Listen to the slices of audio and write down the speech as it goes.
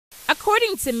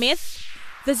According to myth,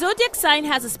 the zodiac sign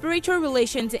has a spiritual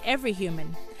relation to every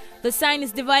human. The sign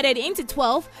is divided into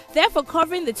 12, therefore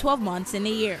covering the 12 months in a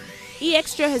year.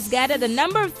 eExtra has gathered a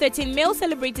number of 13 male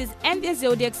celebrities and their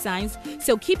zodiac signs,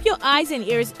 so keep your eyes and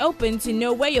ears open to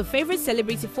know where your favorite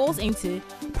celebrity falls into.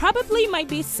 Probably might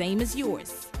be same as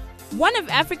yours. One of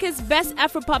Africa's best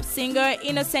Afropop singer,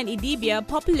 Innocent Idibia,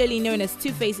 popularly known as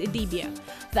Two-Face Idibia.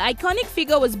 The iconic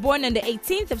figure was born on the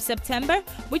 18th of September,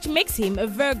 which makes him a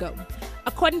Virgo.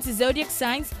 According to zodiac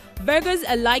signs, Virgos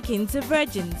are likened to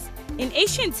virgins. In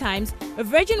ancient times, a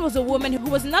virgin was a woman who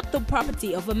was not the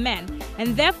property of a man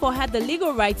and therefore had the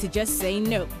legal right to just say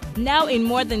no. Now in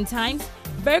modern times,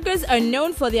 Virgos are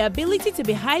known for their ability to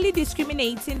be highly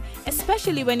discriminating,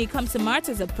 especially when it comes to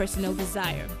matters of personal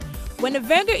desire. When a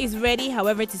Virgo is ready,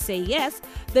 however, to say yes,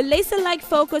 the laser-like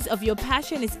focus of your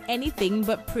passion is anything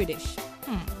but prudish.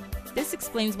 This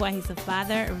explains why he's the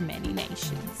father of many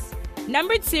nations.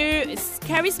 Number 2 is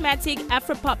charismatic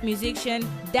Afropop musician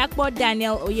Dakbo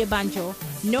Daniel Oyebanjo,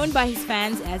 known by his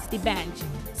fans as the Banj.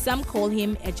 Some call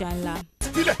him Ejanla.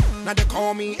 Now they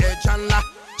call me Ejanla.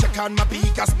 Check out my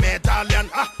biggest medallion.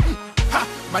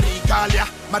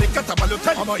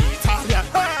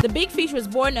 The Big Fish was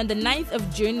born on the 9th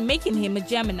of June, making him a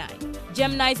Gemini.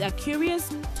 Geminis are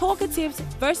curious, talkative,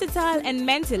 versatile, and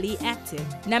mentally active.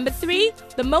 Number 3,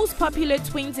 the most popular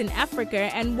twins in Africa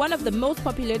and one of the most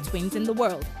popular twins in the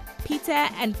world, Peter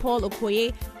and Paul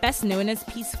Okoye, best known as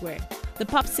P-Square. The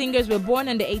pop singers were born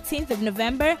on the 18th of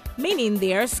November, meaning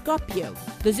they are Scorpio.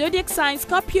 The zodiac sign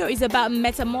Scorpio is about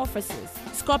metamorphosis.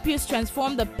 Scorpios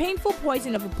transform the painful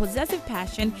poison of a possessive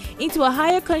passion into a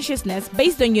higher consciousness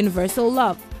based on universal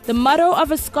love. The motto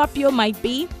of a Scorpio might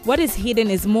be, what is hidden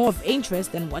is more of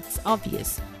interest than what's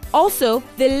obvious. Also,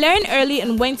 they learn early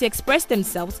and when to express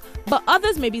themselves, but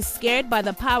others may be scared by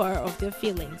the power of their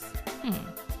feelings.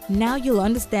 Now you'll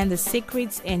understand the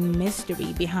secrets and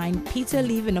mystery behind Peter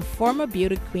leaving a former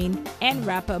beauty queen and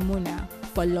rapper Muna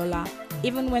for Lola,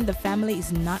 even when the family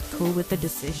is not cool with the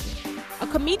decision. A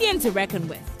comedian to reckon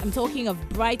with. I'm talking of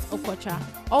Bright Okocha,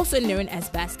 also known as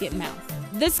Basket Mouth.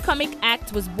 This comic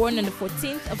act was born on the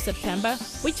 14th of September,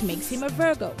 which makes him a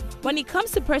Virgo. When it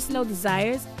comes to personal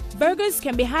desires, Virgos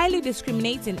can be highly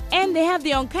discriminating and they have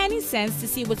the uncanny sense to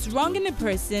see what's wrong in a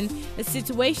person, a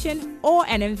situation, or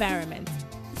an environment.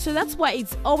 So that's why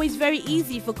it's always very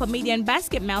easy for comedian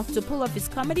Basket Mouth to pull off his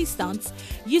comedy stunts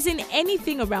using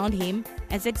anything around him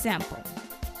as example.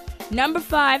 Number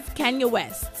 5, Kanye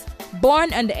West.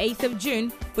 Born on the 8th of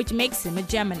June, which makes him a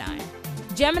Gemini.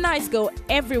 Geminis go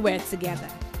everywhere together,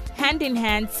 hand in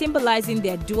hand, symbolizing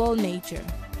their dual nature.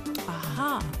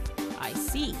 Aha, I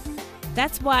see.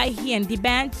 That's why he and the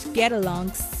band get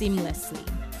along seamlessly.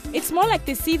 It's more like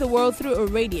they see the world through a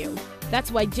radio. That's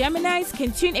why Geminis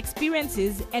can tune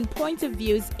experiences and point of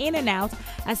views in and out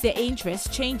as their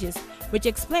interest changes, which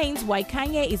explains why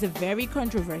Kanye is a very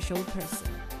controversial person.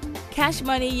 Cash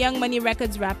Money Young Money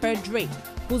Records rapper Drake,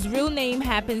 whose real name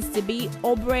happens to be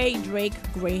Aubrey Drake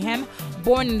Graham,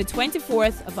 born on the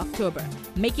 24th of October,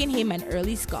 making him an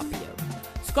early Scorpio.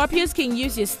 Scorpios can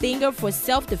use your stinger for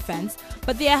self-defense,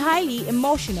 but they are highly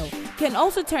emotional, can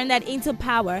also turn that into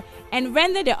power and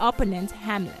render their opponent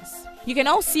harmless. You can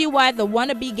all see why the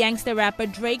wannabe gangster rapper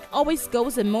Drake always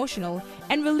goes emotional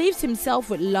and relieves himself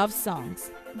with love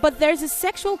songs. But there's a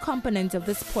sexual component of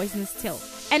this poisonous tale,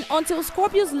 and until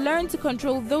Scorpios learn to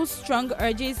control those strong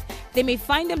urges, they may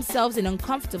find themselves in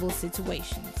uncomfortable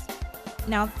situations.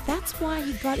 Now that's why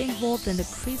he got involved in the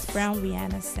Chris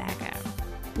Brown-Rihanna saga.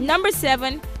 Number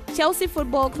 7, Chelsea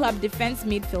Football Club defense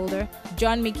midfielder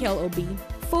John Mikel Obi.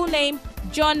 Full name,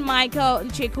 John Michael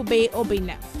Nchekube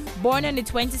Obina. Born on the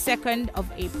 22nd of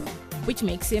April, which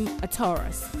makes him a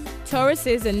Taurus.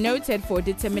 Tauruses are noted for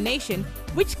determination,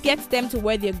 which gets them to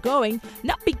where they're going,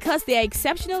 not because they are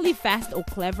exceptionally fast or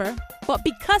clever, but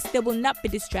because they will not be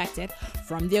distracted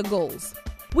from their goals.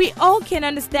 We all can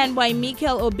understand why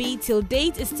Mikel Obi till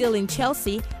date is still in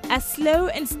Chelsea, as slow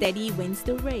and steady wins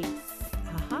the race.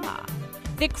 Aha!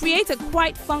 They create a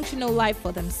quite functional life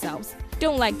for themselves,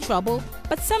 don't like trouble,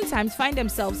 but sometimes find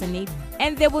themselves in it,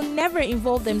 and they will never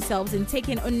involve themselves in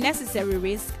taking unnecessary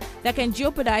risks that can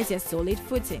jeopardize their solid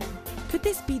footing. Could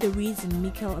this be the reason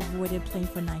Mikel avoided playing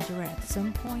for Nigeria at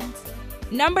some point?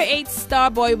 Number 8,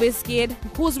 Starboy Wizkid,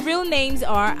 whose real names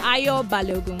are Ayo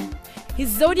Balogun. His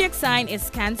zodiac sign is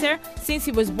Cancer, since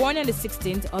he was born on the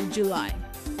 16th of July.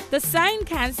 The sign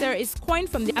Cancer is coined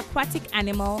from the aquatic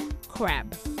animal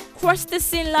crab.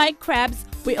 Crustacean-like crabs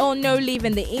we all know live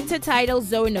in the intertidal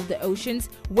zone of the oceans,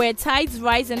 where tides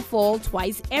rise and fall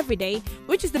twice every day,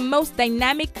 which is the most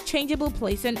dynamic, changeable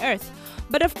place on Earth,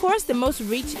 but of course the most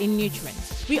rich in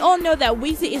nutrients. We all know that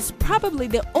Weezy is probably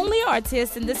the only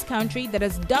artist in this country that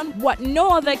has done what no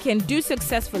other can do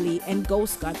successfully and go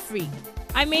scot-free.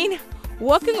 I mean,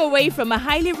 walking away from a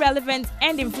highly relevant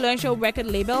and influential record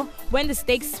label when the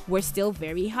stakes were still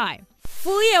very high.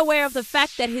 Fully aware of the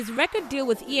fact that his record deal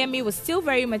with EMA was still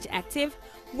very much active,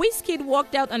 Wizkid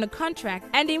walked out on a contract,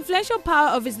 and the influential power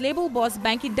of his label boss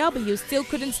Banky W still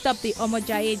couldn't stop the Omo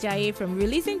Jaye Jaye from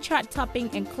releasing chart-topping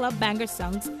and club banger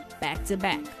songs back to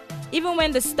back. Even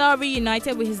when the star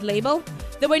reunited with his label,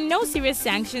 there were no serious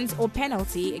sanctions or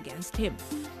penalty against him.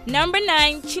 Number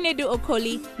 9, Chinedu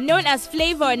Okoli, known as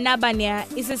Flavor Nabania,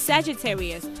 is a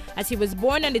Sagittarius, as he was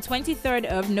born on the 23rd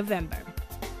of November.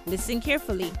 Listen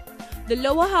carefully. The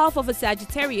lower half of a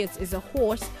Sagittarius is a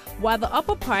horse, while the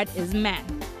upper part is man.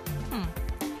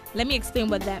 Let me explain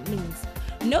what that means.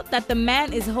 Note that the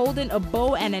man is holding a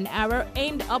bow and an arrow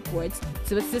aimed upwards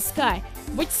towards the sky,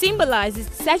 which symbolizes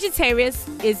Sagittarius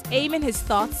is aiming his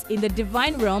thoughts in the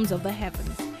divine realms of the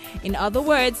heavens. In other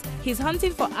words, he's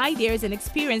hunting for ideas and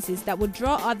experiences that would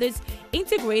draw others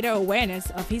into greater awareness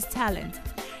of his talent.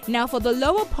 Now for the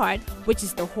lower part, which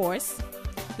is the horse,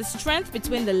 the strength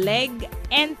between the leg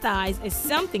and thighs is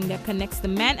something that connects the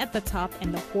man at the top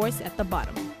and the horse at the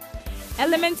bottom.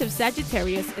 Element of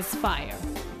Sagittarius is fire.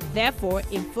 Therefore,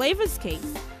 in Flavor's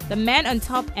case, the man on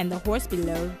top and the horse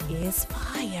below is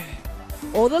fire.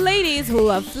 All the ladies who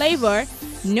love Flavor,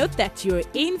 note that you're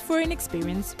in for an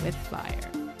experience with fire.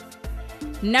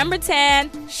 Number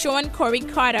 10, Sean Corey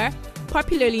Carter,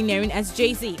 popularly known as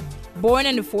Jay-Z, born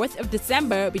on the 4th of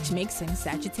December, which makes him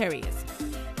Sagittarius.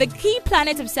 The key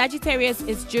planet of Sagittarius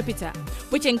is Jupiter,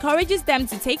 which encourages them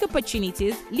to take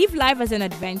opportunities, live life as an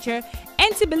adventure,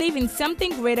 and to believe in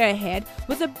something greater ahead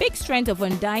with a big strength of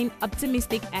undying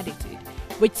optimistic attitude,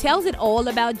 which tells it all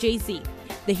about Jay-Z,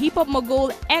 the hip-hop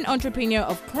mogul and entrepreneur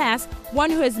of class,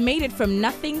 one who has made it from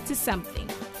nothing to something.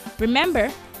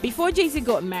 Remember, before Jay-Z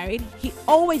got married, he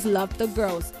always loved the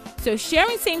girls, so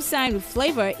sharing same sign with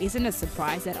Flavor isn't a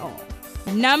surprise at all.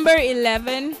 Number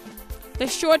 11, the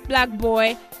short black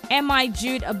boy M.I.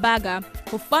 Jude Abaga,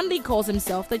 who fondly calls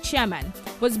himself the chairman,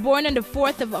 was born on the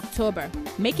 4th of October,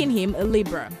 making him a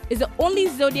Libra. Is the only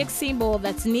zodiac symbol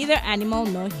that's neither animal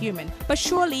nor human, but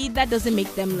surely that doesn't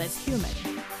make them less human.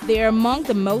 They are among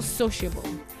the most sociable.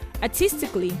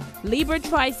 Artistically, Libra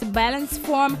tries to balance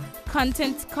form,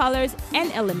 content, colors,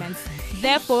 and elements,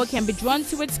 therefore can be drawn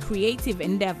towards creative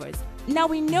endeavors. Now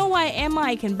we know why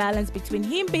M.I. can balance between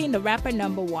him being the rapper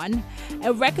 #1,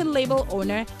 a record label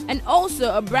owner, and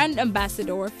also a brand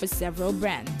ambassador for several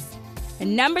brands.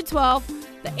 And number 12,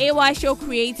 the AY show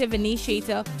creative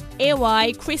initiator,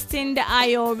 AY Christine de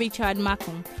Ayo Richard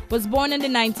Macon, was born on the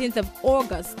 19th of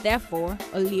August, therefore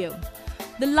a Leo.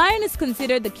 The lion is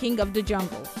considered the king of the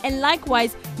jungle, and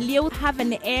likewise, Leos have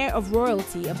an air of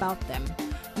royalty about them.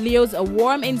 Leos are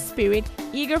warm in spirit,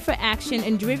 eager for action,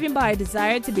 and driven by a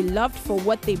desire to be loved for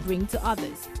what they bring to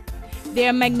others. They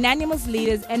are magnanimous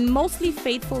leaders and mostly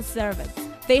faithful servants.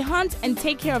 They hunt and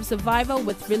take care of survival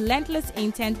with relentless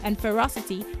intent and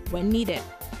ferocity when needed.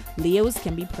 Leos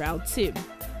can be proud too.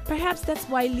 Perhaps that's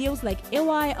why Leos like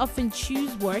AY often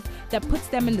choose work that puts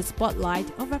them in the spotlight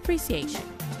of appreciation.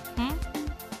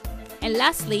 And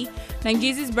lastly,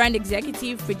 Nigezie's brand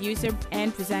executive, producer,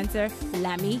 and presenter,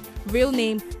 Lami, real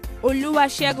name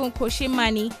Oluwasegun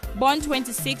Koshimani, born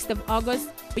 26th of August,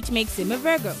 which makes him a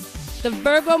Virgo. The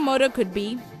Virgo motto could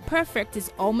be, perfect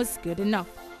is almost good enough.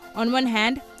 On one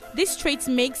hand, this trait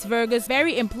makes Virgos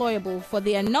very employable, for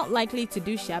they are not likely to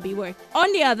do shabby work.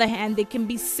 On the other hand, they can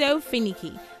be so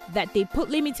finicky that they put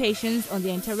limitations on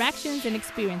their interactions and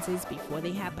experiences before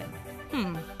they happen.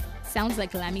 Sounds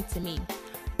like Lami to me.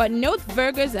 But note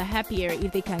Virgos are happier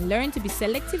if they can learn to be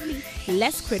selectively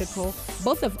less critical,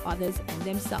 both of others and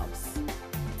themselves.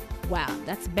 Wow,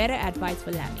 that's better advice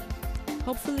for Lami.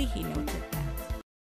 Hopefully he noted that.